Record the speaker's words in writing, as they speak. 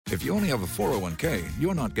If you only have a 401k,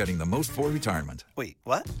 you're not getting the most for retirement. Wait,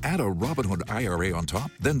 what? Add a Robinhood IRA on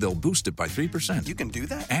top, then they'll boost it by 3%. You can do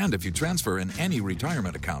that? And if you transfer in any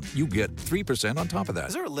retirement account, you get 3% on top of that.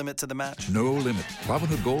 Is there a limit to the match? No limit.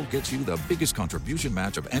 Robinhood Gold gets you the biggest contribution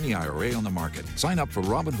match of any IRA on the market. Sign up for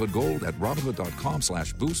Robinhood Gold at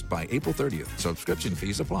Robinhood.com/boost by April 30th. Subscription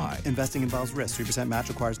fees apply. Investing involves risk. 3% match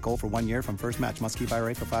requires gold for 1 year from first match. Must keep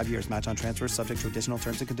IRA for 5 years. Match on transfers subject to additional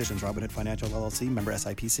terms and conditions. Robinhood Financial LLC, member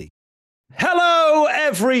SIPC. Hello,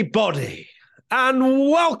 everybody, and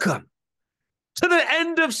welcome to the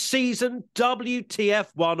end of season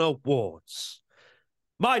WTF1 Awards.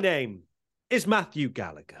 My name is Matthew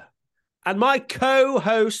Gallagher, and my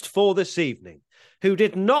co-host for this evening, who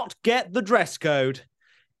did not get the dress code,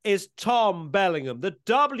 is Tom Bellingham, the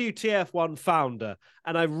WTF1 founder.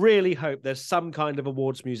 And I really hope there's some kind of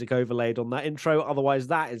awards music overlaid on that intro. Otherwise,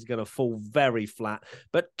 that is going to fall very flat.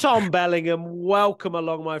 But Tom Bellingham, welcome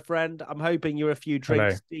along, my friend. I'm hoping you're a few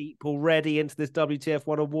drinks deep already into this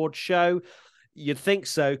WTF1 award show. You'd think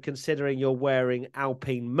so, considering you're wearing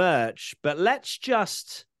Alpine merch. But let's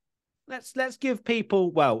give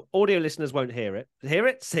people, well, audio listeners won't hear it. Hear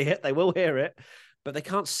it, see it, they will hear it. But they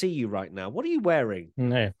can't see you right now. What are you wearing?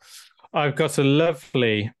 No, I've got a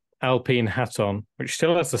lovely Alpine hat on, which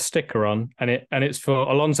still has a sticker on, and it's for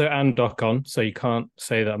Alonso and Ocon, so you can't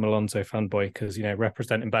say that I'm an Alonso fanboy because, you know,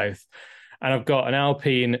 representing both. And I've got an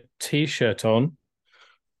Alpine T-shirt on,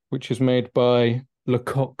 which is made by Le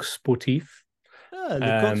Coq Sportif. Le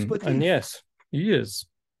Coq Sportif. And yes.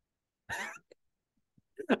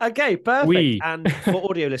 Okay, perfect. And for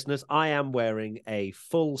audio listeners, I am wearing a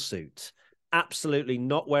full suit. Absolutely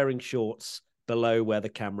not wearing shorts below where the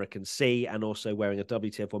camera can see, and also wearing a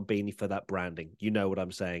WTF1 beanie for that branding. You know what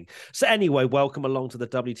I'm saying. So anyway, welcome along to the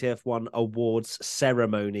WTF1 Awards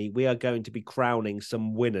ceremony. We are going to be crowning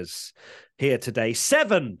some winners here today.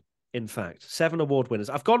 7, in fact. 7 award winners.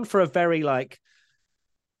 I've gone for a very,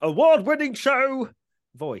 award-winning show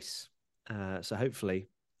voice. So hopefully,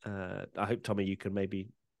 I hope, Tommy, you can maybe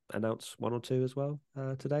announce 1 or 2 as well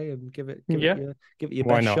today and give it your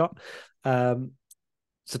best shot.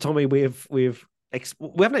 So Tommy, we haven't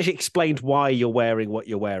actually explained why you're wearing what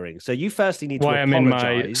you're wearing. So you firstly need to apologize. I'm in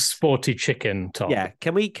my sporty chicken top. Yeah,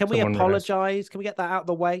 can we apologize? Can we get that out of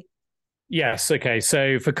the way? Yes. Okay.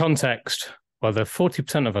 So for context, well, the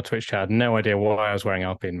 40% of our Twitch chat had no idea why I was wearing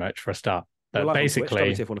Alpine merch for a start. But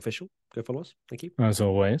basically, WTF1 official. Go follow us. Thank you. As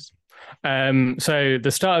always. So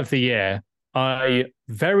the start of the year, I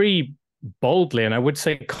very boldly, and I would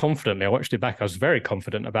say confidently, I watched it back, I was very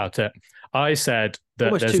confident about it. I said that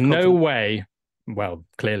Almost there's no way, well,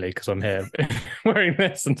 clearly, because I'm here wearing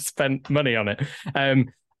this and spent money on it.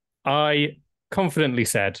 I confidently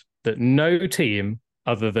said that no team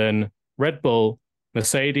other than Red Bull,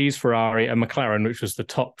 Mercedes, Ferrari, and McLaren, which was the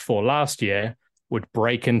top 4 last year, would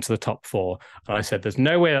break into the top 4. And I said, there's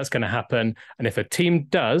no way that's going to happen. And if a team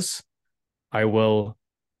does, I will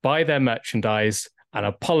buy their merchandise and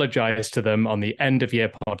apologize to them on the end of year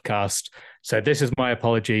podcast. So this is my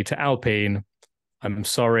apology to Alpine. I'm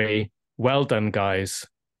sorry. Well done, guys.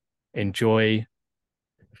 Enjoy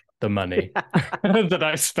the money that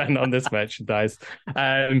I've spent on this merchandise.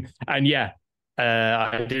 I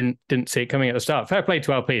didn't see it coming at the start. Fair play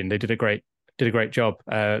to Alpine. They did a great job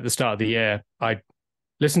at the start of the year. I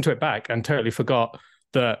listened to it back and totally forgot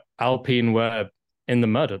that Alpine were in the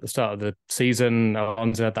mud at the start of the season.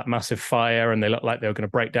 Alonso had that massive fire and they looked like they were going to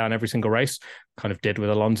break down every single race. Kind of did with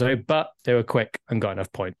Alonso, but they were quick and got enough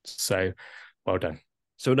points. So well done.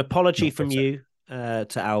 So an apology from you to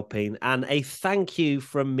Alpine, and a thank you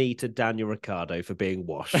from me to Daniel Ricciardo for being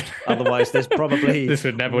washed. Otherwise, there's probably this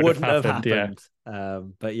wouldn't have happened. Yeah.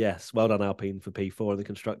 But yes, well done, Alpine, for P4 and the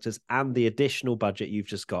constructors, and the additional budget you've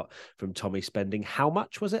just got from Tommy spending. How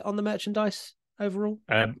much was it on the merchandise overall?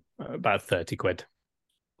 About 30 quid.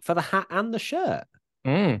 For the hat and the shirt?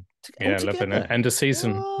 Yeah, loving it. End of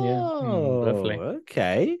season. Lovely.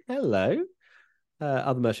 Okay, hello.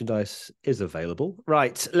 Other merchandise is available.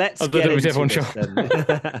 Right, let's get into this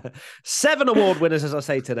then. 7 award winners, as I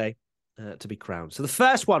say today, to be crowned. So the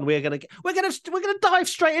first one we're gonna dive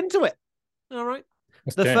straight into it. All right.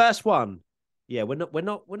 The first one, yeah, we're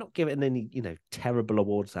not giving any terrible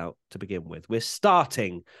awards out to begin with. We're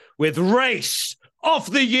starting with Race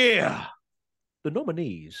of the Year. The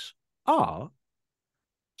nominees are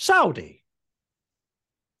Saudi,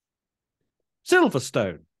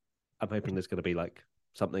 Silverstone. I'm hoping there's going to be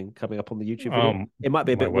something coming up on the YouTube video. It might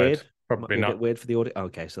be a bit weird. Probably not. A bit weird for the audio.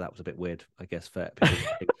 Okay, so that was a bit weird, I guess, for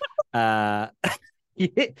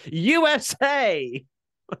USA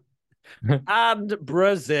and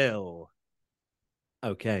Brazil.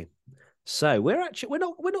 Okay. So we're not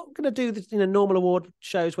going to do the normal award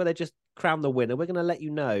shows where they just crown the winner. We're going to let you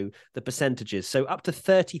know the percentages. So up to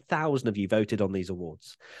 30,000 of you voted on these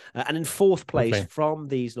awards. And in fourth place from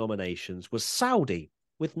these nominations was Saudi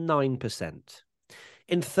with 9%.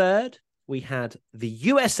 In third, we had the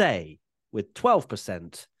USA with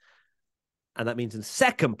 12%. And that means in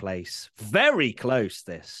second place, very close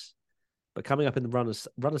this, but coming up in the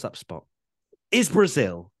runners-up spot, is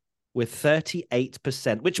Brazil with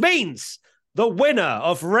 38%, which means the winner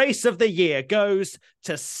of Race of the Year goes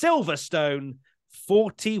to Silverstone,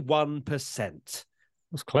 41%.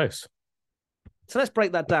 That's close. So let's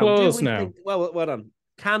break that down. Applause now. Well done.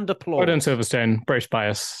 Canned applause. Well done, Silverstone. British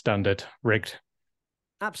bias, standard, rigged.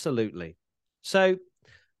 Absolutely. So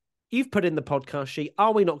you've put in the podcast sheet.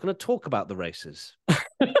 Are we not going to talk about the races?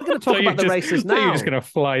 We're going to talk about the races now. You're just going to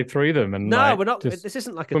fly through them, and no, we're not. This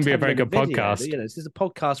isn't like wouldn't be a very good video, podcast. This is a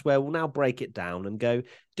podcast where we'll now break it down and go.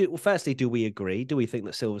 Firstly, do we agree? Do we think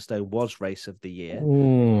that Silverstone was Race of the Year?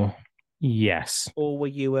 Ooh, yes. Or were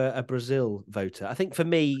you a Brazil voter? I think for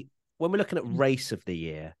me, when we're looking at Race of the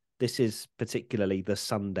Year, this is particularly the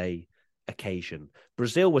Sunday occasion.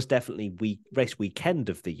 Brazil was definitely race weekend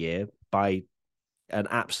of the year by an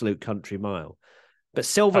absolute country mile. But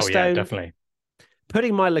Silverstone, definitely.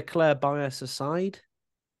 Putting my Leclerc bias aside,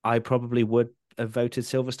 I probably would have voted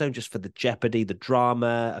Silverstone just for the jeopardy, the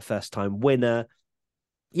drama, a first-time winner.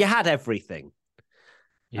 You had everything.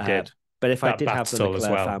 You did. But if I did have the Leclerc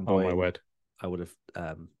fanboy, oh my word, I would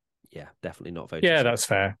have, definitely not voted. Yeah, that's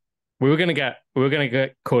fair. We were going to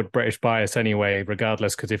get called British bias anyway,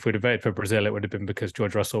 regardless, because if we'd have voted for Brazil, it would have been because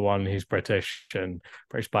George Russell won, he's British, and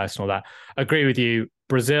British bias and all that. I agree with you.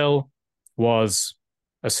 Brazil was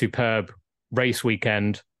a superb race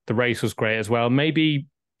weekend. The race was great as well. Maybe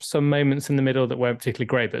some moments in the middle that weren't particularly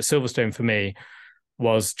great, but Silverstone for me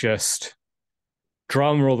was just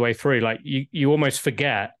drama all the way through. Like you almost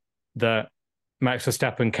forget that Max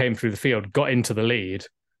Verstappen came through the field, got into the lead,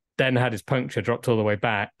 then had his puncture, dropped all the way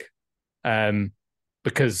back.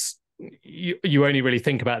 Because you only really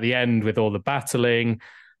think about the end with all the battling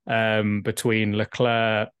between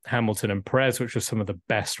Leclerc, Hamilton, and Perez, which was some of the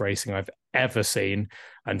best racing I've ever seen.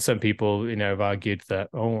 And some people, have argued that,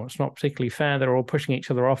 it's not particularly fair. They're all pushing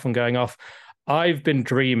each other off and going off. I've been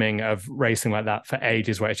dreaming of racing like that for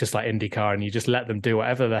ages, where it's just like IndyCar and you just let them do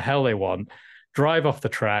whatever the hell they want, drive off the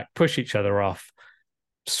track, push each other off,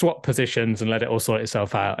 swap positions, and let it all sort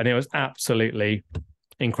itself out. And it was absolutely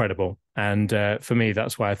incredible. And for me,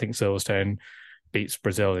 that's why I think Silverstone beats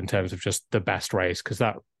Brazil in terms of just the best race, because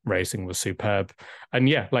that racing was superb. And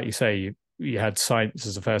yeah, like you say, you had Sainz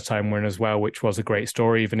as a first-time winner as well, which was a great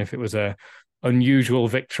story, even if it was a unusual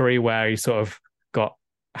victory where he sort of got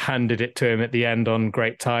handed it to him at the end on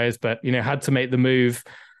great tyres, but, had to make the move.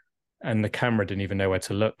 And the camera didn't even know where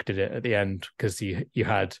to look, did it, at the end? Because you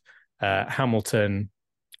had Hamilton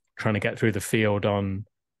trying to get through the field on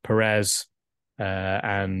Perez,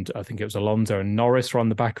 and I think it was Alonso and Norris were on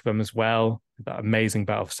the back of him as well. That amazing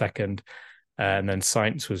battle for second. And then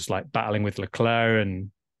Sainz was like battling with Leclerc, and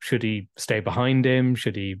should he stay behind him?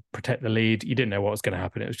 Should he protect the lead? You didn't know what was going to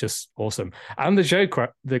happen. It was just awesome. And the Zhou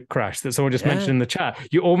the crash that someone just mentioned in the chat,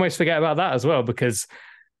 you almost forget about that as well, because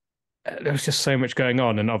there was just so much going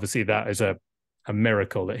on. And obviously that is a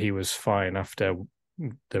miracle that he was fine after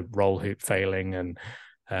the roll hoop failing. And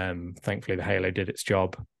thankfully the halo did its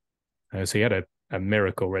job. So he had a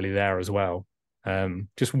miracle really there as well.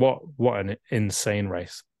 Just what an insane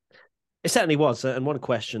race. It certainly was. And one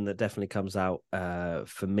question that definitely comes out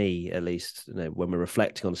for me, at least, when we're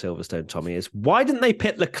reflecting on Silverstone, Tommy, is why didn't they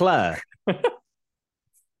pit Leclerc?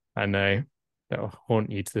 I know. That'll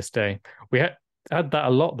haunt you to this day. We had that a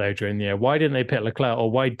lot, though, during the year. Why didn't they pit Leclerc,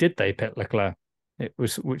 or why did they pit Leclerc? It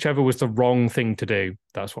was whichever was the wrong thing to do.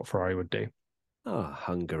 That's what Ferrari would do. Oh,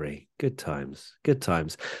 Hungary. Good times. Good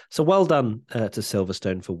times. So well done to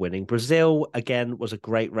Silverstone for winning. Brazil, again, was a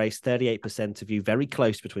great race. 38% of you, very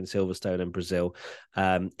close between Silverstone and Brazil.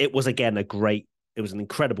 It was, again, it was an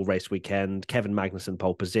incredible race weekend. Kevin Magnussen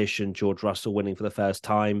pole position, George Russell winning for the first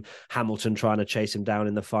time, Hamilton trying to chase him down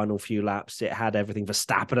in the final few laps. It had everything,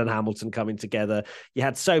 Verstappen and Hamilton coming together. You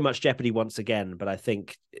had so much jeopardy once again, but I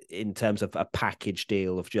think in terms of a package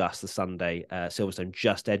deal of just the Sunday, Silverstone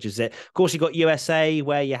just edges it. Of course, you got USA,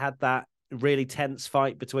 where you had that really tense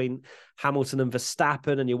fight between Hamilton and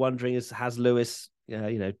Verstappen, and you're wondering, has Lewis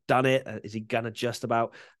done it? Is he gonna just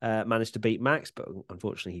about manage to beat Max? But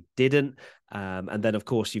unfortunately, he didn't. And then, of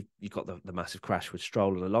course, you've got the massive crash with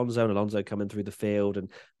Stroll and Alonso coming through the field, and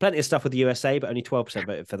plenty of stuff with the USA, but only 12%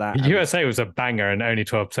 voted for that. The USA was a banger, and only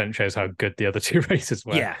 12% shows how good the other two races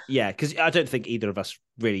were. Yeah, because I don't think either of us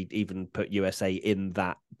really even put USA in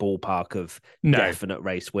that ballpark of definite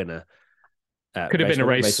race winner. Could have been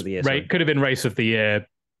race of the year. Could have been race of the year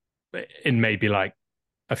in maybe like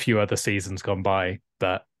a few other seasons gone by,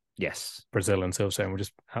 but yes, Brazil and Silverstone were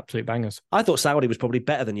just absolute bangers. I thought Saudi was probably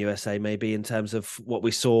better than USA, maybe in terms of what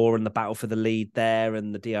we saw and the battle for the lead there,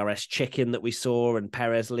 and the DRS chicken that we saw, and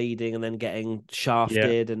Perez leading and then getting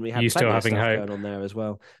shafted, and we had plenty of stuff going on there as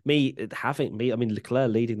well. I mean, Leclerc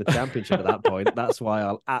leading the championship at that point. That's why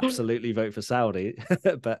I'll absolutely vote for Saudi.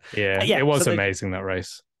 But it was amazing, that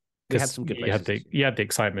race. We had some good races. You had the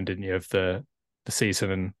excitement, didn't you, of the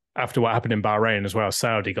season, and after what happened in Bahrain as well,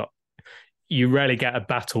 Saudi you rarely get a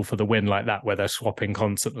battle for the win like that where they're swapping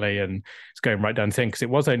constantly and it's going right down the thing, because it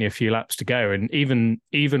was only a few laps to go, and even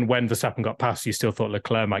when Verstappen got past, you still thought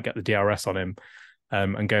Leclerc might get the DRS on him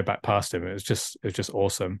and go back past him. It was just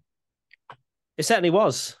awesome. It certainly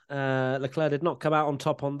was. Leclerc did not come out on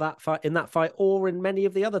top in that fight, or in many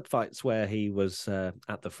of the other fights where he was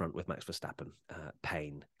at the front with Max Verstappen.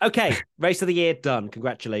 Pain. Okay, race of the year done.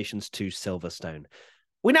 Congratulations to Silverstone.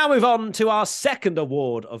 We now move on to our second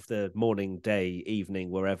award of the morning, day,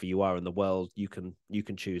 evening, wherever you are in the world. You can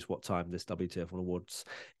choose what time this WTF1 Awards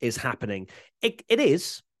is happening. It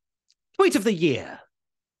is Tweet of the Year.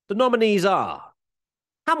 The nominees are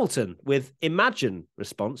Hamilton with Imagine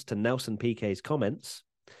response to Nelson Piquet's comments,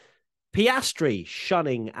 Piastri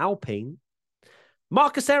shunning Alpine,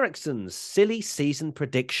 Marcus Ericsson's silly season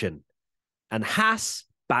prediction, and Haas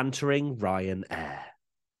bantering Ryanair.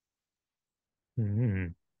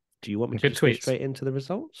 Do you want me to go straight into the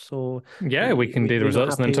results, or we can do the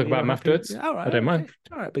results and then talk about them afterwards? All right, I don't mind.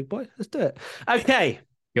 All right, big boy, let's do it. Okay,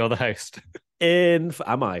 you're the host. Am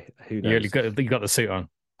I? Who knows? You got the suit on.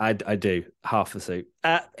 I do, half the suit.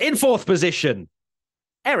 In fourth position,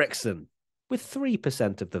 Ericsson with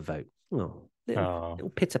 3% of the vote. Little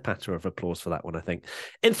pitter-patter of applause for that one, I think.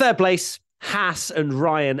 In third place, Haas and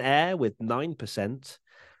Ryanair with 9%.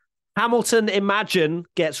 Hamilton Imagine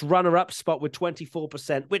gets runner-up spot with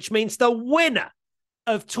 24%, which means the winner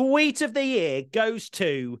of Tweet of the Year goes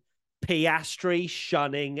to Piastri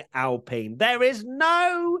shunning Alpine. There is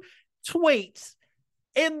no tweet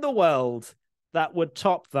in the world that would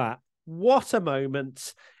top that. What a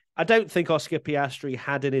moment. I don't think Oscar Piastri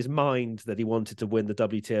had in his mind that he wanted to win the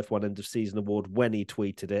WTF1 End of Season Award when he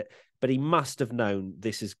tweeted it, but he must have known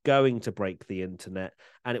this is going to break the internet.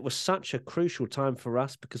 And it was such a crucial time for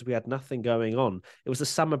us because we had nothing going on. It was the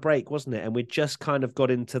summer break, wasn't it? And we just kind of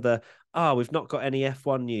got into we've not got any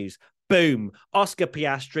F1 news. Boom, Oscar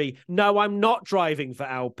Piastri. No, I'm not driving for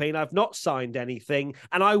Alpine. I've not signed anything,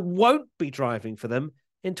 and I won't be driving for them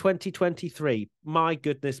in 2023. My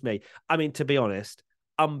goodness me. I mean, to be honest,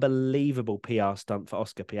 unbelievable PR stunt for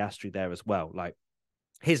Oscar Piastri there as well. Like,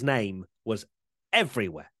 his name was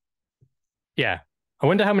everywhere. Yeah. I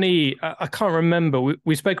wonder how many, I can't remember.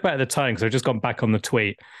 We spoke about it at the time because I've just gone back on the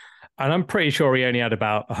tweet. And I'm pretty sure he only had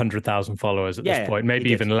about 100,000 followers at this point,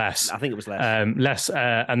 maybe even less. I think it was less.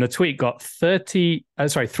 And the tweet got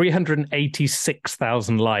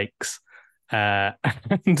 386,000 likes and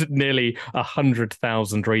nearly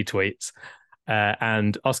 100,000 retweets.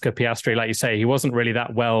 And Oscar Piastri, like you say, he wasn't really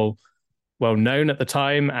that well known at the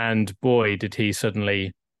time. And boy, did he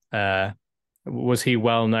suddenly, was he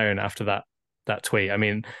well known after that tweet. I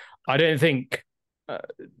mean, I don't think,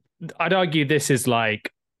 I'd argue this is like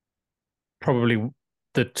probably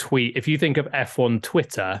the tweet. If you think of F1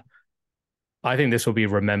 Twitter, I think this will be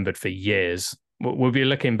remembered for years. We'll be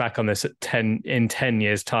looking back on this in 10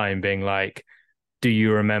 years' time being like, do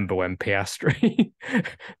you remember when Piastri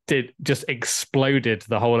just exploded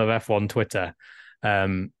the whole of F1 Twitter?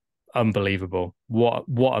 Unbelievable. What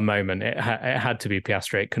a moment. It had to be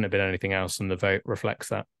Piastri. It couldn't have been anything else, and the vote reflects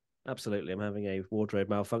that. Absolutely. I'm having a wardrobe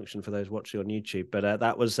malfunction for those watching on YouTube, but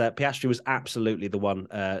that was Piastri was absolutely the one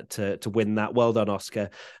to win that. Well done,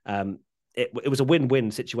 Oscar. It was a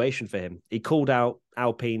win-win situation for him. He called out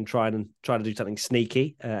Alpine trying to do something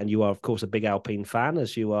sneaky, and you are, of course, a big Alpine fan,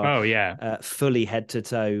 as you are. Oh yeah, fully head to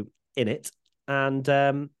toe in it, and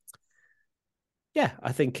I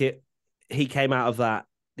think he came out of that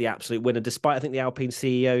the absolute winner, despite I think the Alpine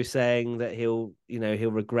CEO saying that he'll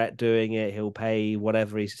regret doing it. He'll pay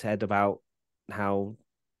whatever he said about how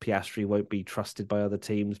Piastri won't be trusted by other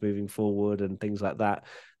teams moving forward and things like that.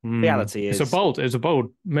 Reality is it was a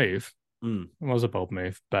bold move. It was a bold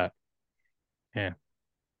move, but yeah.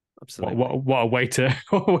 absolutely. What a way to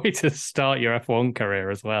what a way to start your F1 career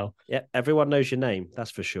as well. Yeah, everyone knows your name,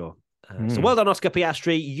 that's for sure. So well done, Oscar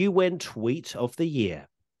Piastri. You win Tweet of the Year.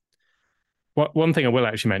 One thing I will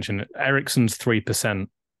actually mention, Ericsson's 3%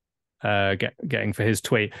 getting for his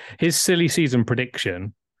tweet. His silly season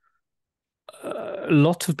prediction, a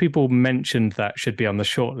lot of people mentioned that should be on the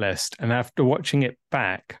shortlist. And after watching it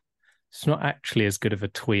back, it's not actually as good of a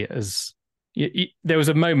tweet as... there was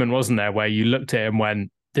a moment, wasn't there, where you looked at it and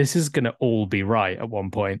went, this is going to all be right at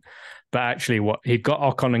one point. But actually, he'd got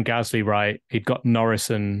Ocon and Gasly right. He'd got Norris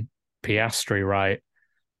and Piastri right.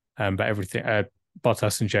 But everything...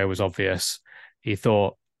 Bottas and Joe was obvious. He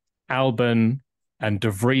thought Albon and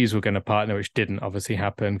De Vries were going to partner, which didn't obviously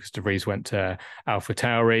happen because De Vries went to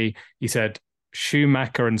AlphaTauri. He said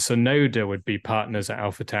Schumacher and Tsunoda would be partners at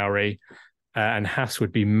AlphaTauri, and Haas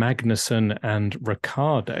would be Magnussen and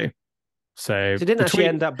Ricciardo. So it didn't actually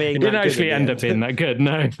end up being. It didn't actually end up being that good.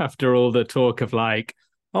 No, after all the talk of like,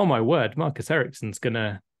 oh my word, Marcus Ericsson's going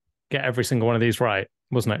to get every single one of these right.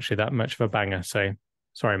 Wasn't actually that much of a banger. So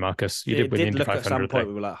sorry, Marcus, you did win the Indy 500. At some point,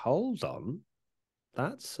 we were like, hold on,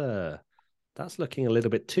 that's looking a little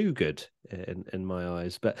bit too good in my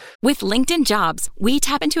eyes. But with LinkedIn Jobs, we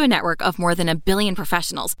tap into a network of more than 1 billion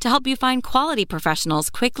professionals to help you find quality professionals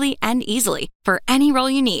quickly and easily for any role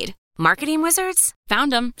you need. Marketing wizards?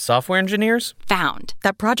 Found them. Software engineers? Found.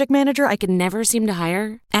 That project manager I could never seem to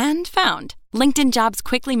hire? And found. LinkedIn Jobs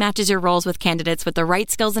quickly matches your roles with candidates with the right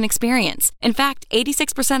skills and experience. In fact,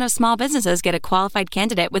 86% of small businesses get a qualified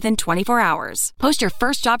candidate within 24 hours. Post your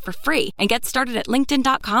first job for free and get started at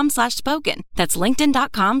linkedin.com/spoken. That's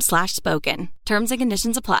linkedin.com/spoken. Terms and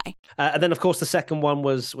conditions apply. And then, of course, the second one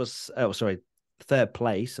was third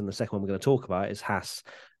place. And the second one we're going to talk about is Haas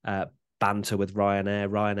banter with Ryanair.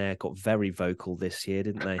 Ryanair got very vocal this year,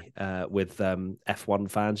 didn't they? With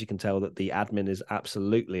F1 fans, you can tell that the admin is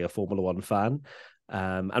absolutely a Formula One fan.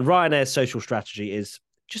 And Ryanair's social strategy is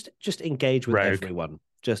just engage with everyone,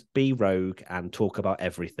 just be rogue and talk about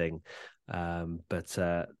everything.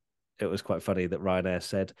 But it was quite funny that Ryanair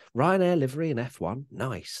said, Ryanair livery in F1,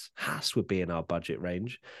 nice. Haas would be in our budget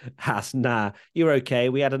range. Haas, nah, you're okay.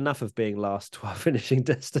 We had enough of being last to our finishing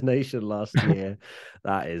destination last year.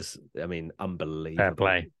 That is, I mean, unbelievable. Fair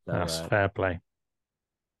play. So, that's fair play.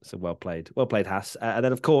 So well played, Haas. And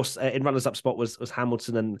then, of course, in runners-up spot was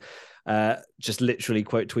Hamilton, and just literally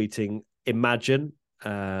quote tweeting, imagine.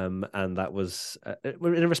 And that was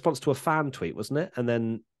in response to a fan tweet, wasn't it? And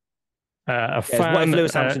then a fan. What if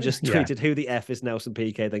Lewis Hamilton just tweeted, "Who the F is Nelson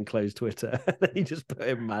Piquet?" Then closed Twitter. And then he just put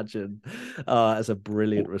 "imagine." As a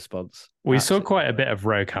brilliant response. We saw quite a bit of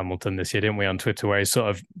rogue Hamilton this year, didn't we, on Twitter, where he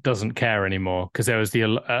sort of doesn't care anymore, because there was a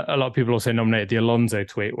lot of people also nominated the Alonso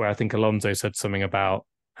tweet, where I think Alonso said something about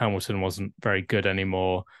Hamilton wasn't very good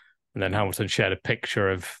anymore, and then Hamilton shared a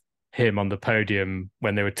picture of him on the podium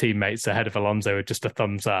when they were teammates ahead of Alonso with just a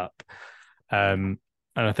thumbs up. And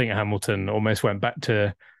I think Hamilton almost went back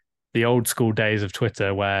to the old school days of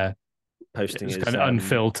Twitter, where posting is kind of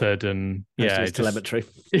unfiltered and telemetry.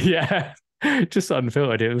 Yeah, just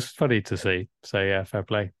unfiltered. It was funny to see. So yeah, fair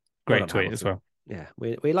play. Great tweet Hamilton as well. Yeah,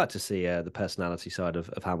 we like to see the personality side of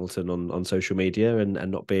Hamilton on social media and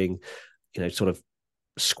not being, sort of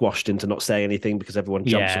squashed into not saying anything because everyone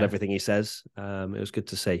jumps on everything he says. It was good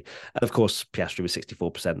to see. And of course, Piastri was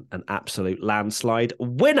 64%, an absolute landslide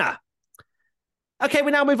winner. Okay,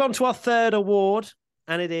 we now move on to our third award,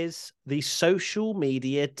 and it is the Social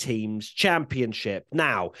Media Teams Championship.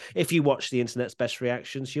 Now, if you watch the Internet's Best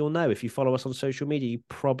Reactions, you'll know. If you follow us on social media, you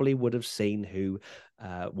probably would have seen who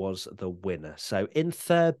was the winner. So in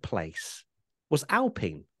third place was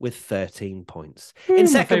Alpine with 13 points. In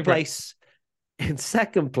second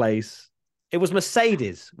place, it was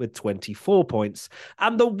Mercedes with 24 points.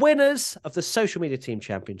 And the winners of the Social Media Team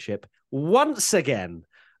Championship, once again,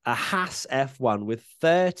 a Haas F1 with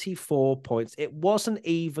 34 points. It wasn't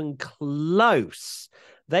even close.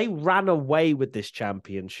 They ran away with this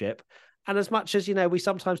championship. And as much as, we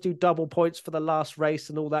sometimes do double points for the last race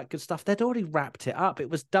and all that good stuff, they'd already wrapped it up. It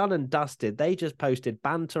was done and dusted. They just posted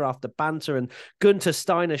banter after banter, and Gunther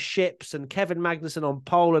Steiner ships and Kevin Magnussen on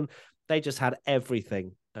pole, and they just had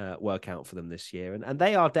everything work out for them this year. And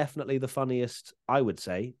they are definitely the funniest, I would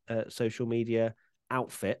say, social media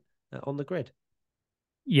outfit on the grid.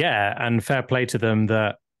 Yeah, and fair play to them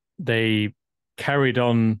that they carried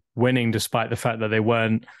on winning despite the fact that they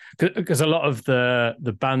weren't, because a lot of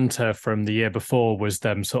the banter from the year before was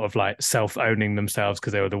them sort of like self-owning themselves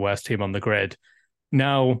because they were the worst team on the grid.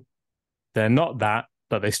 Now they're not that,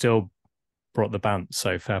 but they still brought the bant,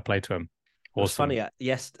 so fair play to them. Awesome. It was funny,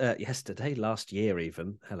 yesterday, last year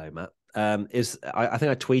even, hello Matt, I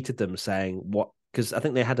think I tweeted them saying, what because I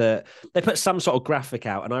think they put some sort of graphic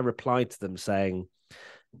out, and I replied to them saying,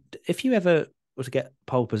 if you ever were to get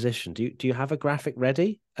pole position, do you have a graphic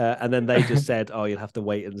ready? And then they just said, oh, you'll have to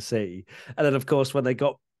wait and see. And then, of course, when they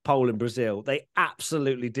got pole in Brazil, they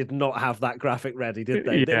absolutely did not have that graphic ready, did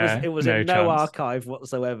they? Yeah, it was no in no chance. archive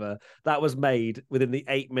whatsoever. That was made within the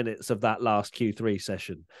 8 minutes of that last Q3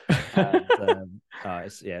 session. And,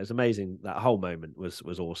 it was amazing. That whole moment was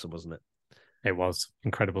awesome, wasn't it? It was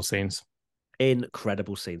incredible scenes.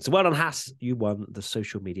 Incredible scenes. So well done, Haas. You won the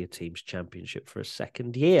Social Media Teams Championship for a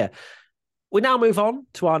second year. We now move on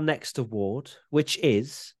to our next award, which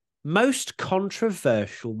is Most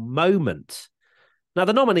Controversial Moment. Now,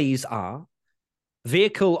 the nominees are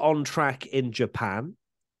Vehicle on Track in Japan,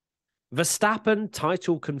 Verstappen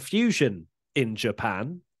Title Confusion in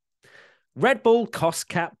Japan, Red Bull Cost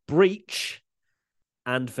Cap Breach,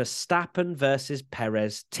 and Verstappen versus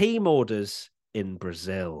Perez Team Orders in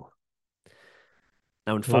Brazil.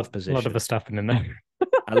 Now, in fourth position. A lot of Verstappen in there.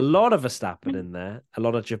 A lot of Verstappen in there. A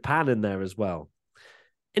lot of Japan in there as well.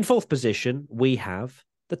 In fourth position, we have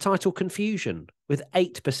the title confusion with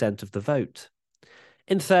 8% of the vote.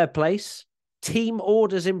 In third place, Team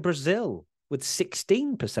Orders in Brazil with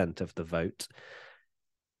 16% of the vote.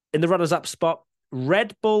 In the runners-up spot,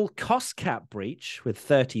 Red Bull Cost Cap Breach with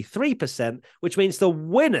 33%, which means the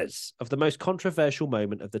winners of the most controversial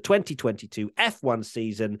moment of the 2022 F1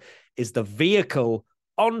 season is the vehicle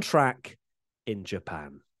on track in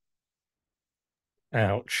Japan.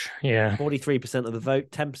 Ouch. Yeah. 43% of the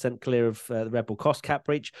vote, 10% clear of the Red Bull Cost Cap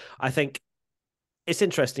Breach. I think it's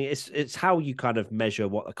interesting. It's how you kind of measure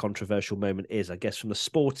what a controversial moment is. I guess from the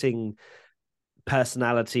sporting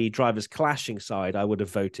personality, drivers clashing side, I would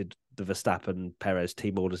have voted the Verstappen Perez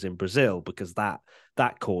Team Orders in Brazil, because that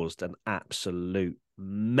caused an absolute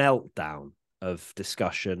meltdown of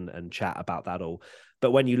discussion and chat about that all.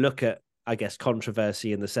 But when you look at, I guess,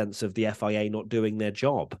 controversy in the sense of the FIA not doing their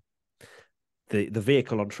job, the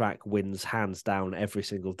vehicle on track wins hands down every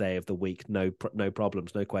single day of the week. No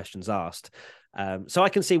problems, no questions asked. So I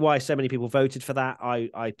can see why so many people voted for that.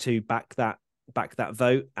 I too back that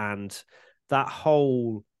vote, and that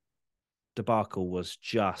whole debacle was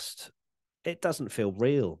just, it doesn't feel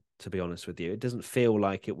real, to be honest with you. It doesn't feel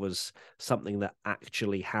like it was something that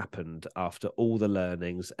actually happened after all the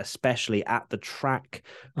learnings, especially at the track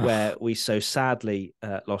where we so sadly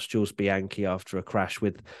lost Jules Bianchi after a crash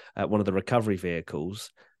with one of the recovery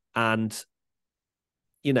vehicles. And,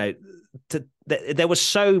 you know, there were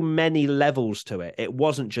so many levels to it. It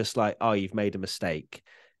wasn't just like, oh, you've made a mistake.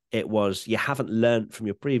 It was, you haven't learned from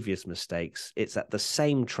your previous mistakes. It's at the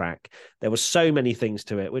same track. There were so many things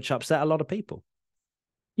to it, which upset a lot of people.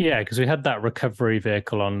 Yeah, because we had that recovery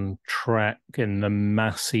vehicle on track in the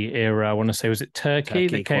Massey era. I want to say, was it Turkey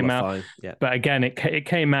that came out? Yeah. But again, it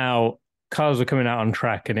came out, cars were coming out on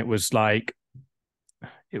track, and it was like,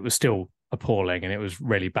 it was still appalling, and it was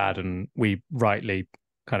really bad, and we rightly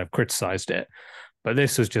kind of criticized it. But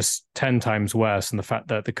this was just 10 times worse. And the fact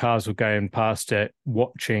that the cars were going past it,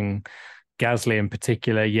 watching Gasly in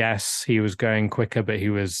particular, yes, he was going quicker, but he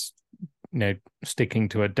was, sticking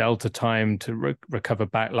to a delta time to recover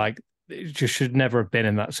back. Like, it just should never have been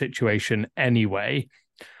in that situation anyway,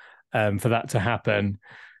 for that to happen.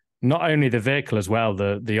 Not only the vehicle as well,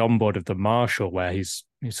 the onboard of the Marshal, where he's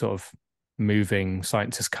sort of moving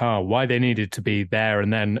Sainz's car, why they needed to be there.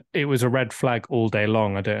 And then it was a red flag all day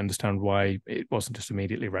long. I don't understand why it wasn't just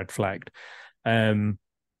immediately red flagged.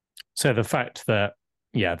 So the fact that,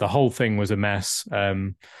 the whole thing was a mess.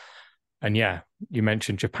 And you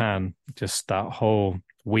mentioned Japan, just that whole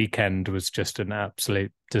weekend was just an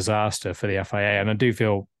absolute disaster for the FIA. And I do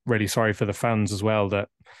feel really sorry for the fans as well that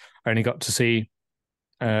only got to see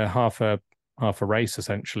half a race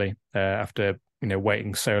essentially after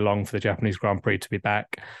waiting so long for the Japanese Grand Prix to be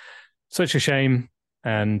back. Such a shame.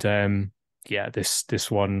 And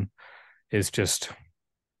this one is just,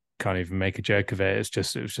 can't even make a joke of it.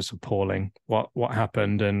 It was just appalling what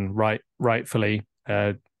happened, and rightfully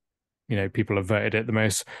people have voted it the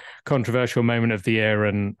most controversial moment of the year,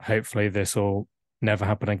 and hopefully this will never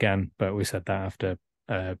happen again. But we said that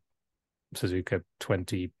after Suzuka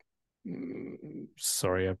 20.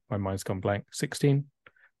 Sorry, my mind's gone blank. 16?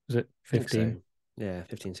 Was it 15? Yeah,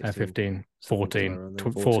 15, 16. 15,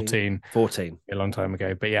 14. 14. A long time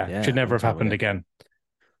ago. But it should never have happened again.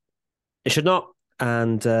 It should not.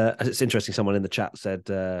 And it's interesting, someone in the chat said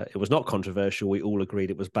it was not controversial. We all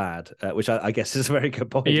agreed it was bad, which I guess is a very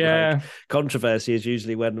good point. Yeah. Like, controversy is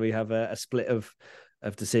usually when we have a split of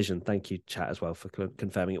decision. Thank you, chat, as well, for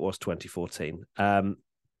confirming it was 2014. But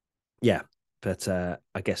I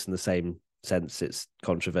guess in the same sense, it's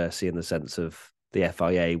controversy in the sense of the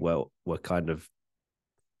FIA were kind of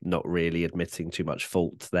not really admitting too much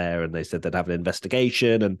fault there, and they said they'd have an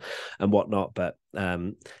investigation and whatnot. But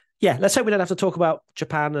let's hope we don't have to talk about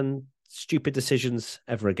Japan and stupid decisions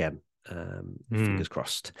ever again. Fingers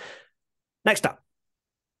crossed. Next up.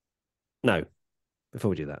 No, before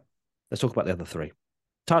we do that, let's talk about the other three.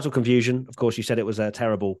 Title confusion. Of course, you said it was a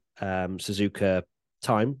terrible Suzuka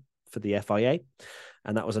time for the FIA.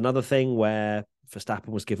 And that was another thing where Verstappen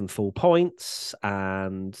was given full points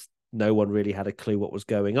and no one really had a clue what was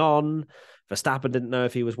going on. Verstappen didn't know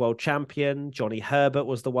if he was world champion. Johnny Herbert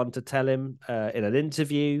was the one to tell him in an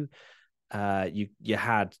interview. You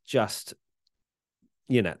had just,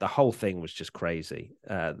 the whole thing was just crazy.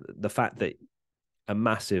 The fact that a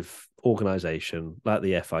massive organization like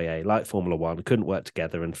the FIA, like Formula One, couldn't work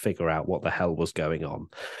together and figure out what the hell was going on.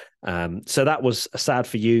 So that was sad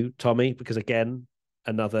for you, Tommy, because again,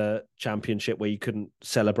 another championship where you couldn't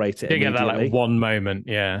celebrate it. You get that like one moment,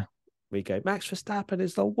 yeah. We go, Max Verstappen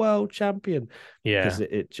is the world champion. Yeah. Because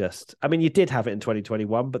it just, you did have it in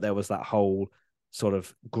 2021, but there was that whole sort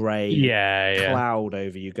of grey cloud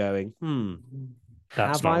over you going,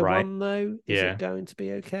 that's have not I right. won though? Is it going to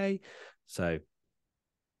be okay? So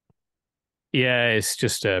yeah, it's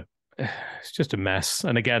just a mess.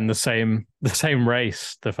 And again, the same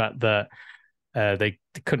race. The fact that they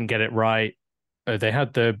couldn't get it right. They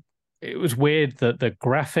had it was weird that the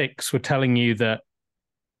graphics were telling you that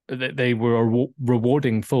they were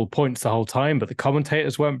rewarding full points the whole time, but the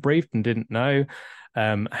commentators weren't briefed and didn't know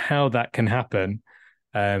how that can happen.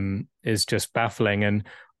 Is just baffling. And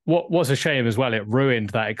what's a shame as well, it ruined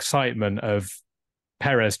that excitement of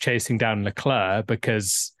Perez chasing down Leclerc,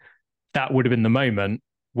 because that would have been the moment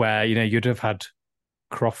where, you'd have had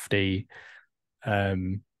Crofty,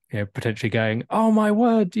 potentially going, oh my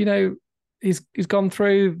word, he's gone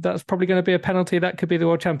through. That's probably going to be a penalty. That could be the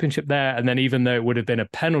World Championship there. And then even though it would have been a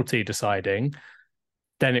penalty deciding,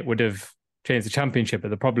 then it would have changed the championship. But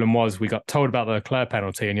the problem was we got told about the Leclerc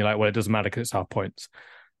penalty and you're like, well, it doesn't matter because it's half points.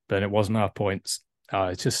 But it wasn't half points.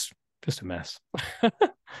 It's just a mess.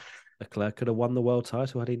 Leclerc could have won the world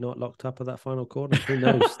title had he not locked up at that final corner. Who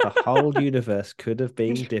knows? The whole universe could have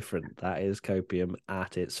been different. That is copium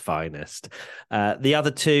at its finest. The other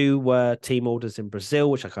two were team orders in Brazil,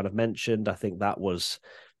 which I kind of mentioned. I think that was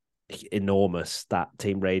enormous, that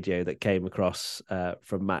team radio that came across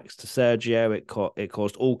from Max to Sergio. It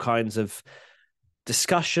caused all kinds of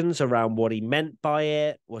discussions around what he meant by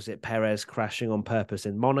it. Was it Perez crashing on purpose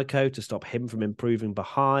in Monaco to stop him from improving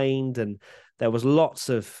behind? And there was lots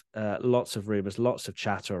of rumors, lots of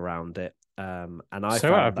chatter around it. And I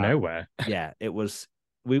so out of nowhere. Yeah, it was.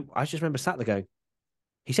 I just remember sat there going,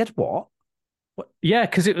 "He said what?" Yeah,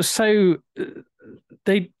 because it was so.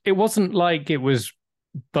 It wasn't like it was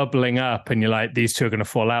bubbling up, and you're like, these two are going to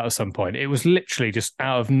fall out at some point. It was literally just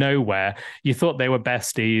out of nowhere. You thought they were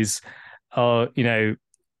besties. Perez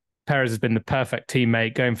has been the perfect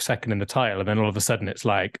teammate, going for second in the title, and then all of a sudden it's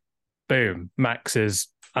like, boom, Max is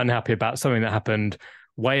unhappy about something that happened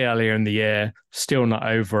way earlier in the year, still not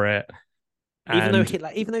over it. Even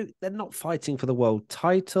though they're not fighting for the world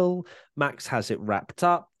title, Max has it wrapped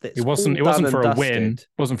up. It wasn't for a win. It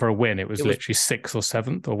wasn't for a win. It was literally 6th or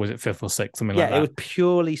 7th, or was it 5th or 6th? Something like that. Yeah, it was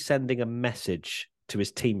purely sending a message to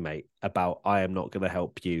his teammate about, I am not going to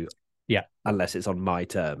help you. Yeah, unless it's on my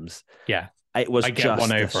terms. Yeah. It was just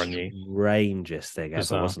one over the on you. Strangest thing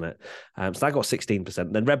ever, wasn't it? So that got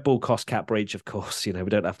 16%. Then Red Bull cost cap breach, of course, we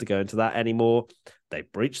don't have to go into that anymore. They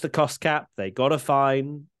breached the cost cap. They got a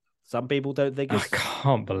fine. Some people don't think it's... I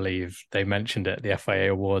can't believe they mentioned it at the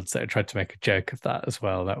FIA Awards. They tried to make a joke of that as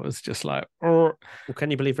well. That was just like... Well,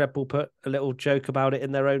 can you believe Red Bull put a little joke about it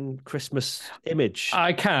in their own Christmas image?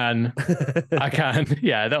 I can.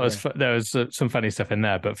 Yeah, there was some funny stuff in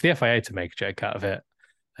there. But for the FIA to make a joke out of it,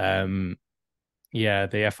 the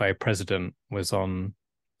FIA president was on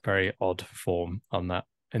very odd form in that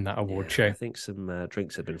award show. I think some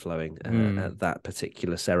drinks had been flowing at that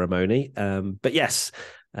particular ceremony. But yes,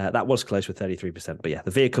 that was close with 33%. But yeah,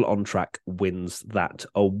 the vehicle on track wins that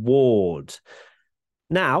award.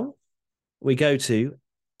 Now we go to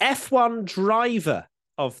F1 Driver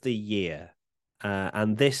of the Year.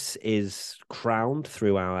 And this is crowned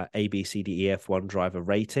through our ABCDEF1 driver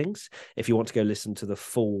ratings. If you want to go listen to the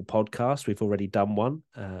full podcast, we've already done one.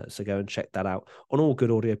 So go and check that out on all good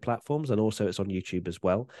audio platforms. And also it's on YouTube as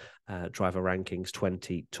well. Driver rankings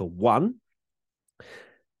 20-1.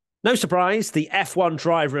 No surprise, the F1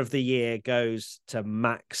 driver of the year goes to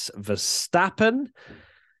Max Verstappen.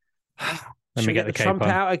 Let me get the Trump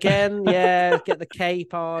out again. Yeah, get the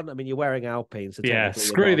cape on. I mean, you're wearing Alpine, so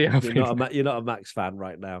screw the Alpine. You're not a Max fan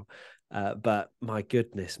right now. But my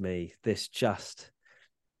goodness me, this just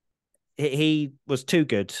he was too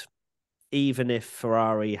good. Even if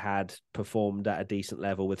Ferrari had performed at a decent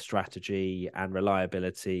level with strategy and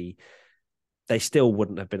reliability, they still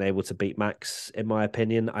wouldn't have been able to beat Max, in my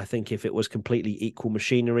opinion. I think if it was completely equal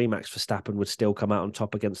machinery, Max Verstappen would still come out on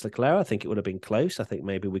top against Leclerc. I think it would have been close. I think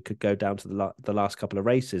maybe we could go down to the last couple of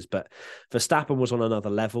races, but Verstappen was on another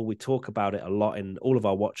level. We talk about it a lot in all of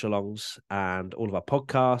our watch-alongs and all of our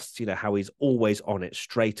podcasts, how he's always on it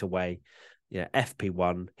straight away.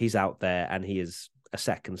 FP1, he's out there and he is a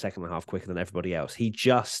second and a half quicker than everybody else. He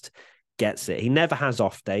just gets it. He never has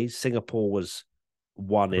off days. Singapore was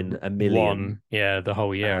 1 in a million. The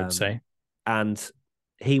whole year, I'd say. And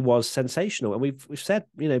he was sensational. And we've said,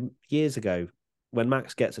 years ago, when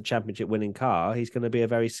Max gets a championship winning car, he's going to be a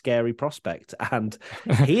very scary prospect. And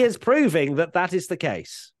he is proving that is the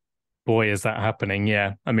case. Boy, is that happening.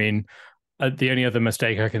 Yeah. I mean, the only other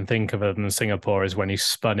mistake I can think of other than Singapore is when he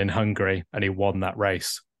spun in Hungary and he won that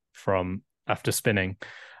race from after spinning.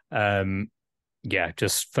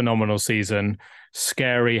 Just phenomenal season.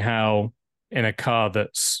 Scary how in a car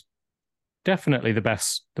that's definitely the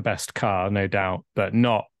best car, no doubt, but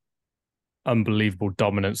not unbelievable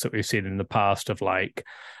dominance that we've seen in the past of like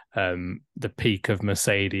the peak of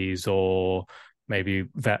Mercedes or maybe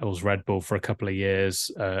Vettel's Red Bull for a couple of years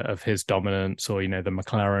of his dominance, or the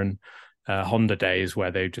McLaren Honda days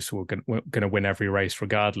where they just were going to win every race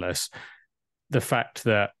regardless. The fact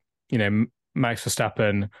that Max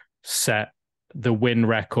Verstappen set the win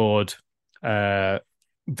record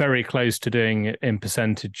very close to doing it in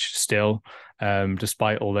percentage still,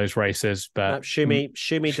 despite all those races. But Schumi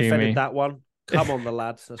defended that one. Come on, the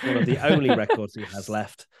lads. That's one of the only records he has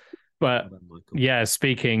left. But yeah,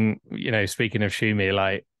 speaking of Schumi,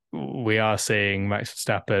 like we are seeing Max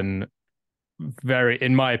Verstappen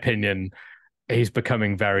in my opinion, he's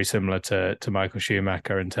becoming very similar to Michael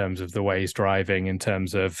Schumacher in terms of the way he's driving, in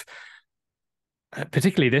terms of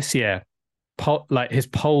particularly this year, like his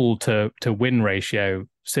pole to win ratio,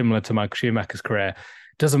 similar to Michael Schumacher's career.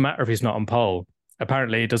 Doesn't matter if he's not on pole.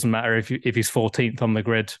 Apparently, it doesn't matter if he's 14th on the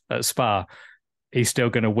grid at Spa. He's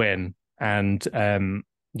still going to win. And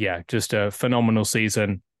just a phenomenal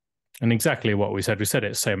season. And exactly what we said. We said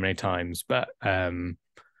it so many times, but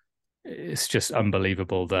it's just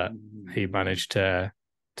unbelievable that he managed to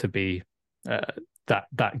be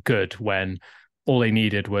that good when all he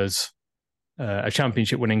needed was a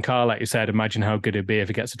championship winning car. Like you said, imagine how good it'd be if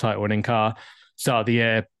he gets a title winning car. Start of the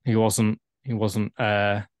year, he wasn't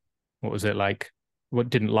what was it like? What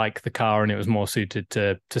didn't like the car, and it was more suited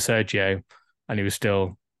to Sergio, and he was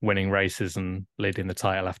still winning races and leading the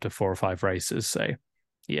title after 4 or 5 races. So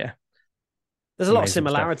yeah. There's a lot of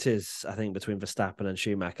similarities, I think, between Verstappen and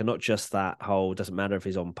Schumacher. Not just that whole, doesn't matter if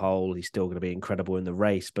he's on pole, he's still going to be incredible in the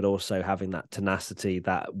race, but also having that tenacity,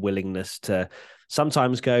 that willingness to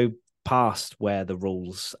sometimes go past where the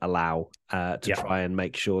rules allow try and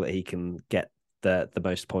make sure that he can get the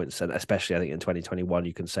most points. And especially, I think in 2021,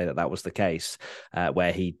 you can say that was the case,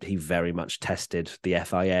 where he very much tested the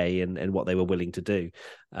FIA and what they were willing to do.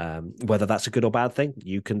 Whether that's a good or bad thing,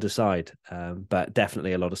 you can decide. But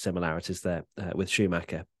definitely a lot of similarities there with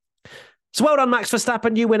Schumacher. So well done, Max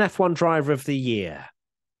Verstappen. You win F1 Driver of the Year.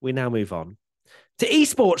 We now move on to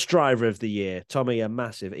Esports Driver of the Year. Tommy, a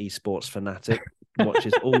massive esports fanatic,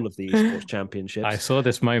 watches all of the esports championships. I saw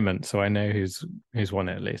this moment, so I know who's won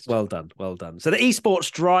it at least. Well done. So the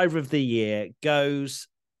Esports Driver of the Year goes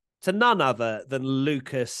to none other than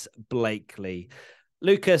Lucas Blakeley.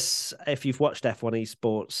 Lucas, if you've watched F1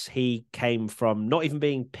 Esports, he came from not even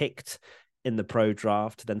being picked in the pro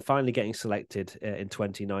draft, then finally getting selected in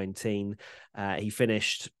 2019. He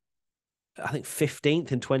finished, I think,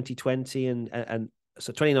 15th in 2020 and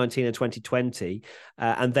so 2019 and 2020,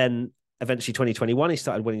 and then eventually 2021 he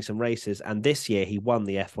started winning some races, and this year he won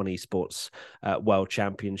the F1 Esports World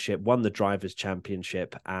Championship, won the Drivers'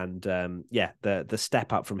 Championship, and the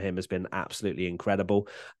step up from him has been absolutely incredible,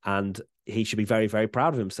 and he should be very, very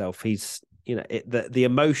proud of himself. He's the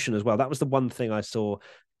emotion as well. That was the one thing I saw,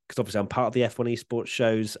 because obviously I'm part of the F1 Esports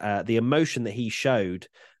shows. The emotion that he showed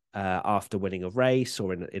after winning a race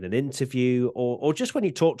or in an interview or just when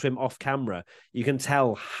you talk to him off camera, you can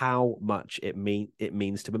tell how much it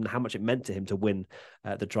means to him and how much it meant to him to win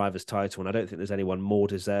the driver's title. And I don't think there's anyone more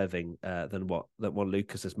deserving than what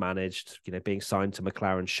Lucas has managed, being signed to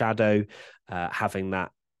McLaren Shadow, having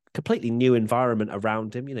that completely new environment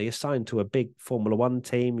around him. You're signed to a big Formula One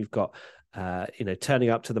team. You've got turning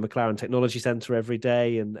up to the McLaren Technology Centre every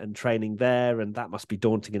day and training there, and that must be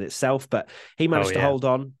daunting in itself. But he managed to hold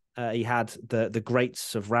on. He had the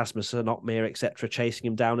greats of Rasmussen, Otmir, etc., chasing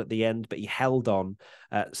him down at the end, but he held on.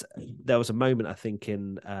 There was a moment, I think,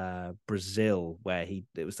 in Brazil where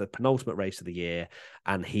it was the penultimate race of the year,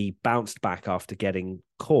 and he bounced back after getting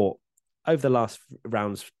caught over the last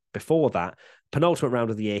rounds before that. Penultimate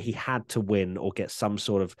round of the year, he had to win or get some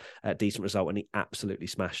sort of decent result, and he absolutely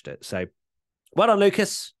smashed it. So, well done,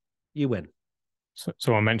 Lucas. You win.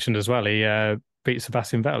 Someone mentioned as well, he beat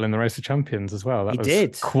Sebastian Vettel in the Race of Champions as well. That was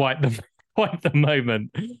did. Quite the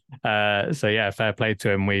moment. So yeah, fair play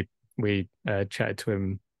to him. We chatted to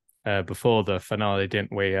him before the finale,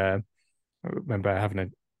 didn't we? I remember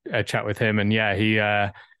having a chat with him, and yeah, he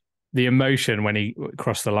the emotion when he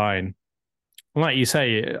crossed the line. Like you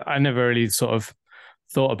say, I never really sort of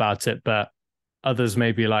thought about it, but others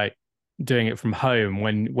maybe like doing it from home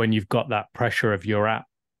when you've got that pressure of you're at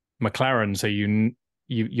McLaren, so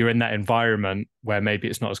you're in that environment where maybe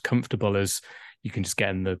it's not as comfortable as you can just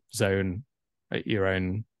get in the zone at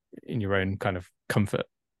in your own kind of comfort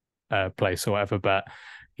place or whatever. But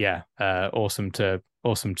yeah, awesome to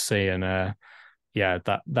see, and yeah,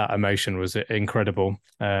 that emotion was incredible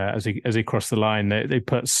as he crossed the line. They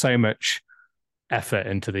put so much effort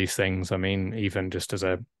into these things. I mean, even just as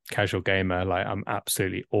a casual gamer, like I'm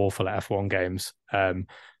absolutely awful at F1 games.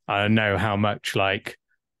 I know how much, like,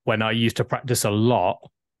 when I used to practice a lot,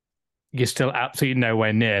 you're still absolutely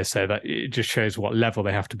nowhere near. So that it just shows what level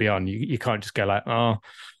they have to be on. You can't just go like, oh,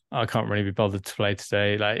 I can't really be bothered to play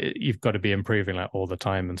today. Like, you've got to be improving like all the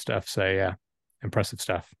time and stuff. So yeah, impressive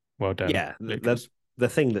stuff. Well done. Yeah, the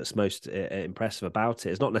thing that's most impressive about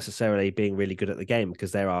it is not necessarily being really good at the game,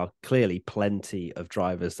 because there are clearly plenty of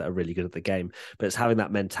drivers that are really good at the game, but it's having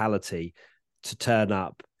that mentality to turn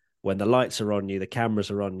up when the lights are on you, the cameras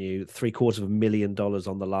are on you, $750,000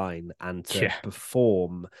 on the line, and to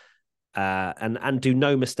perform and do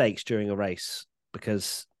no mistakes during a race,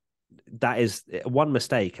 because that is one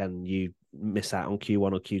mistake and you miss out on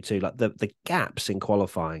Q1 or Q2. Like the gaps in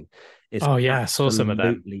qualifying is I saw some of that.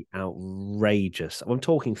 Absolutely outrageous. I'm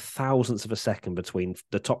talking thousandths of a second between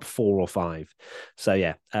the top 4 or 5. So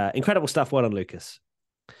yeah, incredible stuff. Well done, Lucas.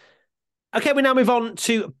 Okay, we now move on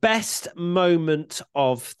to best moment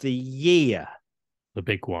of the year. The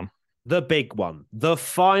big one. The big one. The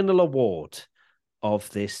final award of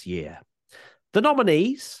this year. The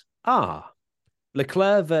nominees are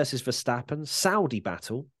Leclerc versus Verstappen, Saudi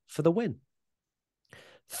battle for the win.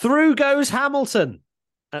 Through goes Hamilton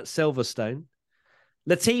at Silverstone.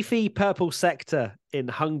 Latifi purple sector in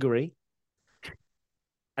Hungary.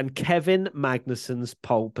 And Kevin Magnussen's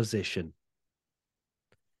pole position.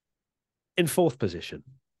 In 4th position.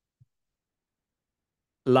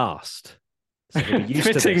 Last. So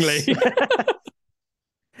Fittingly.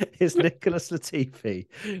 Is Nicholas Latifi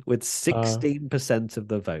with 16% of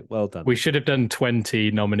the vote. Well done. We should have done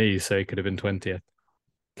 20 nominees, so he could have been 20th.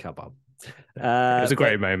 Come on. It was a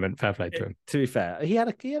great moment. Fair play to him. To be fair, he had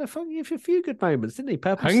a few good moments, didn't he?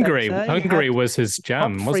 Hungary was his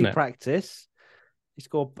jam, wasn't it? Practice. He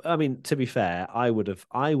scored. I mean, to be fair, I would have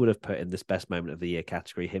put in this best moment of the year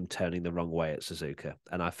category him turning the wrong way at Suzuka,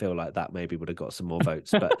 and I feel like that maybe would have got some more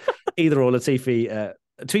votes. But either or, Latifi.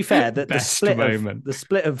 To be fair, the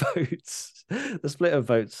split of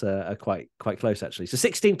votes are quite close, actually. So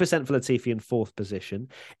 16% for Latifi in 4th position.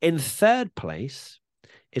 In 3rd place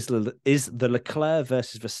is the Leclerc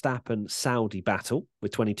versus Verstappen Saudi battle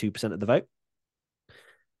with 22% of the vote.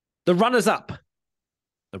 The runner-up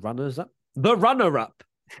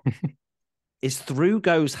is Through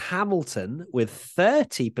Goes Hamilton with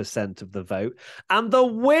 30% of the vote. And the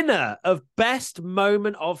winner of best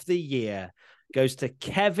moment of the year goes to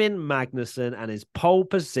Kevin Magnussen and his pole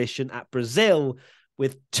position at Brazil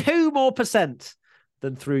with 2% more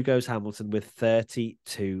than Through Goes Hamilton with 32%.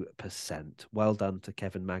 Well done to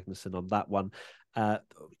Kevin Magnussen on that one.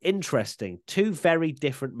 Interesting. 2 very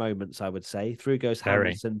different moments, I would say. Through Goes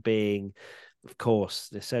Hamilton being, of course,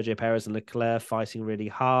 the Sergio Perez and Leclerc fighting really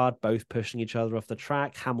hard, both pushing each other off the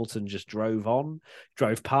track. Hamilton just drove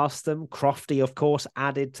past them. Crofty, of course,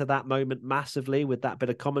 added to that moment massively with that bit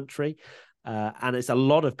of commentary. And it's a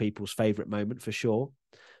lot of people's favourite moment for sure.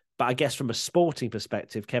 But I guess from a sporting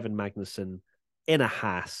perspective, Kevin Magnussen in a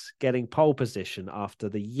Haas getting pole position after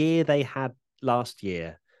the year they had last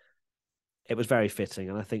year, it was very fitting.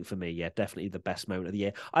 And I think for me, yeah, definitely the best moment of the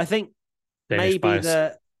year. I think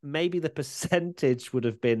maybe the percentage would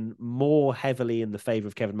have been more heavily in the favour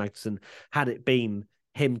of Kevin Magnussen had it been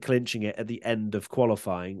him clinching it at the end of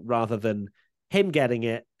qualifying rather than him getting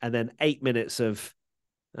it and then 8 minutes of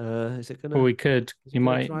Is it going to? Well, we could. You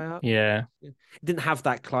might. Dry up? Yeah. It didn't have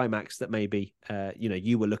that climax that maybe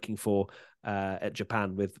you were looking for at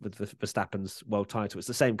Japan with Verstappen's world title. It's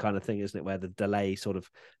the same kind of thing, isn't it? Where the delay sort of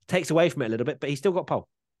takes away from it a little bit, but he still got pole.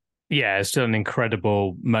 Yeah, it's still an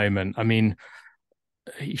incredible moment. I mean,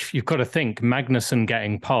 you've got to think Magnussen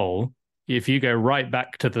getting pole. If you go right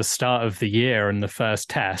back to the start of the year and the first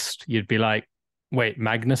test, you'd be like, wait,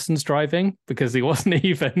 Magnussen's driving? Because he wasn't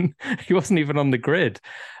even on the grid.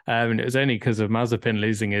 And it was only because of Mazepin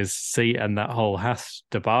losing his seat and that whole Haas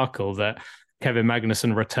debacle that Kevin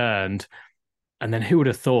Magnussen returned. And then who would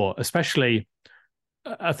have thought, especially,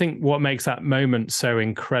 I think what makes that moment so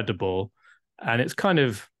incredible, and it's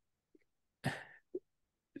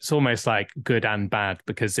almost like good and bad,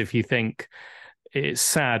 because if you think, it's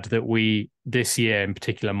sad that this year in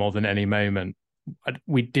particular, more than any moment,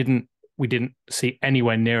 we didn't see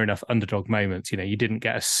anywhere near enough underdog moments. You didn't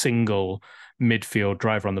get a single midfield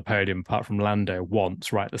driver on the podium apart from Lando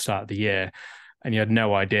once right at the start of the year. And you had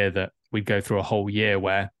no idea that we'd go through a whole year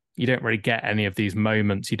where you don't really get any of these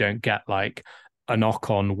moments. You don't get like an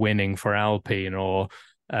Ocon winning for Alpine or,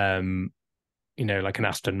 like an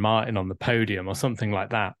Aston Martin on the podium or something like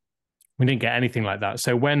that. We didn't get anything like that.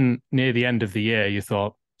 So when near the end of the year, you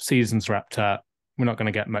thought season's wrapped up, we're not going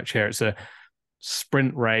to get much here. It's a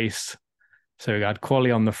sprint race. So we had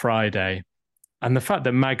quali on the Friday. And the fact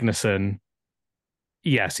that Magnussen,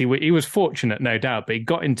 yes, he was fortunate, no doubt, but he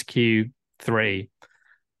got into Q3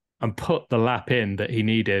 and put the lap in that he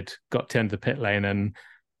needed, got to enter the pit lane. And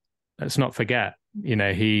let's not forget,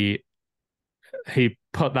 he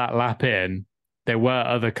put that lap in. There were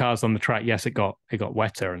other cars on the track. Yes, it got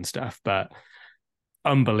wetter and stuff, but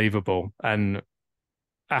unbelievable. And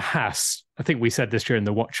a Haas, I think we said this during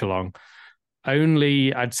the watch along,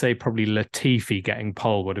 only I'd say probably Latifi getting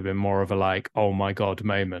pole would have been more of a like, oh my God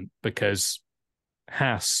moment, because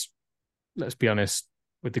Haas, let's be honest,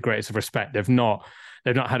 with the greatest of respect, they've not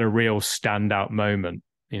had a real standout moment.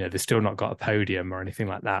 They've still not got a podium or anything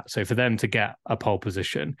like that. So for them to get a pole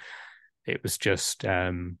position, it was just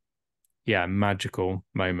magical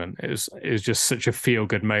moment. It was just such a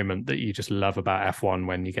feel-good moment that you just love about F1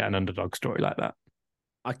 when you get an underdog story like that.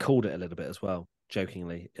 I called it a little bit as well,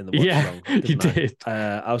 jokingly, in the watch along. You did.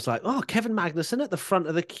 I was like, oh, Kevin Magnussen at the front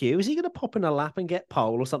of the queue. Is he going to pop in a lap and get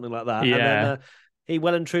pole or something like that? Yeah. And then he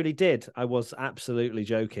well and truly did. I was absolutely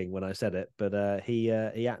joking when I said it, but he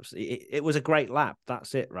absolutely, it was a great lap.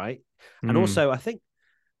 That's it, right? And also, I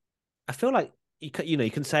feel like you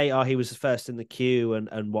can say, oh, he was first in the queue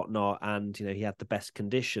and whatnot, and he had the best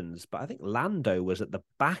conditions. But I think Lando was at the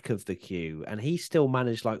back of the queue, and he still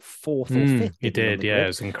managed like fourth or fifth. He did, yeah, it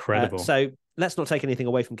was incredible. So let's not take anything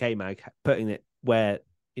away from K-Mag, putting it where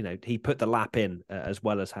he put the lap in as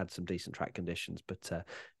well as had some decent track conditions. But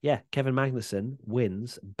Kevin Magnussen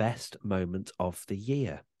wins best moment of the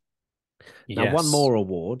year. Now, one more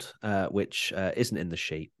award, which isn't in the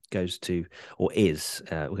sheet, goes to, or is,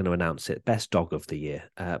 we're going to announce it, best dog of the year,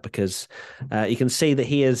 because you can see that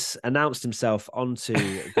he has announced himself onto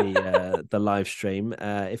the live stream.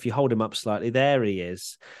 If you hold him up slightly, there he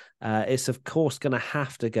is. It's of course going to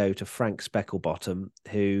have to go to Frank Specklebottom,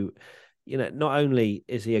 who, not only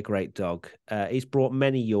is he a great dog, he's brought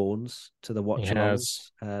many yawns to the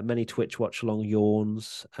watch-alongs, many Twitch watch-along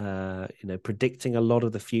yawns, predicting a lot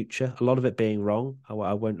of the future, a lot of it being wrong.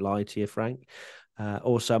 I won't lie to you, Frank.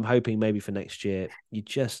 Also, I'm hoping maybe for next year, you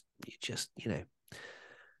just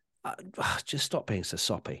stop being so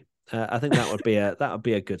soppy. I think that would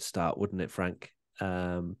be a good start, wouldn't it, Frank?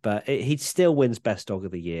 But he still wins best dog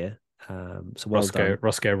of the year. So well done.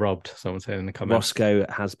 Roscoe robbed, someone said in the comments. Roscoe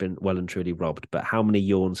has been well and truly robbed, but how many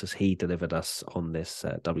yawns has he delivered us on this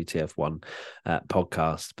WTF1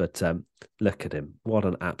 podcast? But look at him. What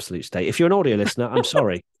an absolute state. If you're an audio listener, I'm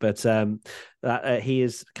sorry, but he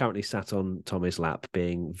is currently sat on Tommy's lap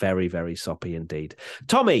being very, very soppy indeed.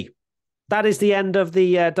 Tommy, that is the end of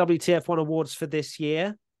the WTF1 awards for this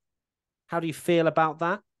year. How do you feel about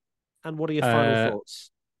that? And what are your final thoughts?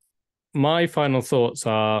 My final thoughts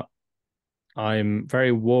are, I'm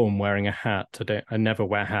very warm wearing a hat. I never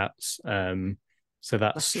wear hats. So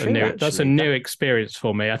that's a new experience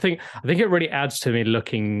for me. I think it really adds to me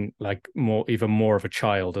looking like even more of a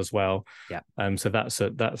child as well. Yeah. So that's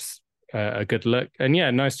a good look. And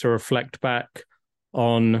yeah, nice to reflect back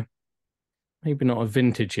on maybe not a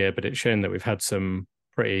vintage year, but it's shown that we've had some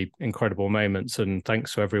pretty incredible moments. And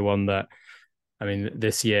thanks to everyone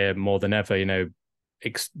this year more than ever,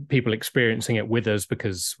 people experiencing it with us,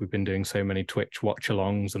 because we've been doing so many Twitch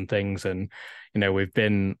watch-alongs and things, and we've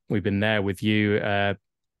been there with you,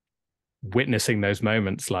 witnessing those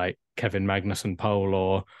moments like Kevin Magnussen pole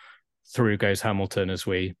or through goes Hamilton as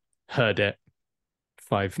we heard it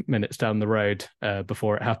 5 minutes down the road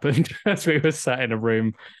before it happened, as we were sat in a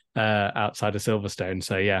room outside of Silverstone.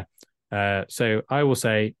 So yeah, so I will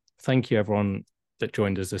say thank you everyone that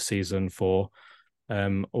joined us this season for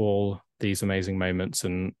all these amazing moments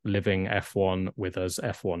and living F1 with us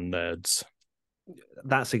F1 nerds.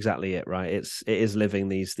 That's exactly it, right? It is living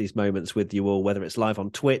these moments with you all, whether it's live on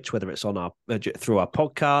Twitch, whether it's on our through our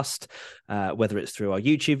podcast, whether it's through our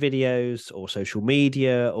YouTube videos or social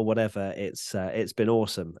media or whatever. It's been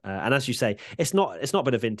awesome. And as you say, it's not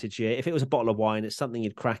been a vintage year. If it was a bottle of wine, it's something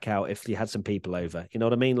you'd crack out if you had some people over. You know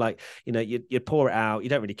what I mean? Like, you know, you'd pour it out. You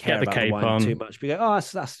don't really care about the wine too much. But you go, oh,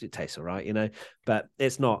 it tastes all right, you know. But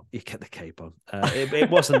it's not. You get the cape on.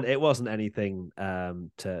 It wasn't anything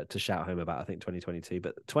to shout home about. I think 2022,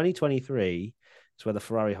 but 2023 is where the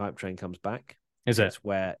Ferrari hype train comes back. Is it? It's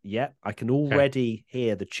where, I can already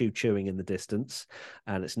hear the chewing in the distance,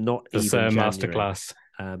 and it's not even January. Masterclass.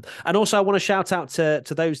 And also, I want to shout out to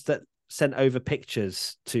those that sent over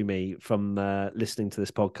pictures to me from listening to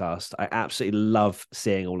this podcast. I absolutely love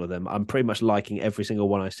seeing all of them. I'm pretty much liking every single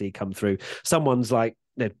one I see come through. Someone's like,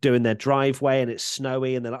 they're doing their driveway and it's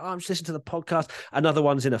snowy and they're like, oh, I'm just listening to the podcast. Another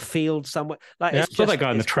one's in a field somewhere. Like, it's just that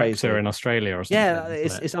guy in the tractor in Australia or something. Yeah,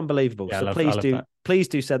 it's unbelievable. Yeah, so please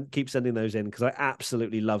do keep sending those in, because I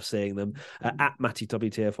absolutely love seeing them. At Matty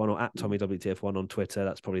WTF1 or at Tommy WTF1 on Twitter.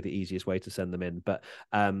 That's probably the easiest way to send them in. But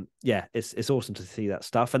it's awesome to see that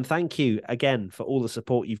stuff. And thank you again for all the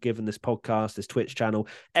support you've given this podcast, this Twitch channel,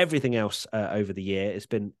 everything else over the year. It's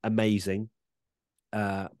been amazing.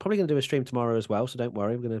 Probably going to do a stream tomorrow as well, so don't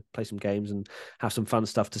worry. We're going to play some games and have some fun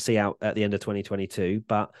stuff to see out at the end of 2022,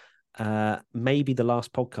 but maybe the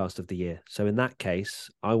last podcast of the year. So in that case,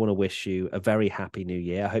 I want to wish you a very happy new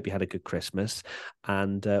year. I hope you had a good Christmas,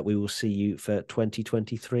 and we will see you for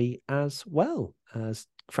 2023 as well, as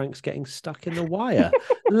Frank's getting stuck in the wire.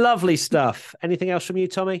 Lovely stuff. Anything else from you,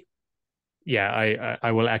 Tommy? Yeah,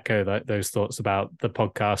 I will echo those thoughts about the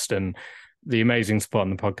podcast, and the amazing support on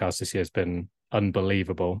the podcast this year has been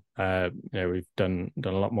unbelievable. We've done a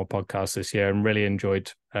lot more podcasts this year and really enjoyed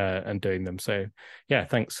and doing them. So yeah,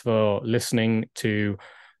 thanks for listening to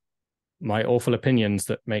my awful opinions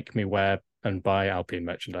that make me wear and buy Alpine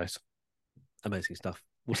merchandise. Amazing stuff.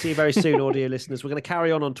 We'll see you very soon, audio listeners. We're going to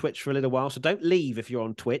carry on Twitch for a little while, so don't leave if you're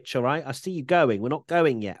on Twitch, all right? I see you going. We're not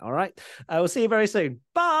going yet, all right? We'll see you very soon.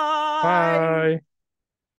 Bye! Bye!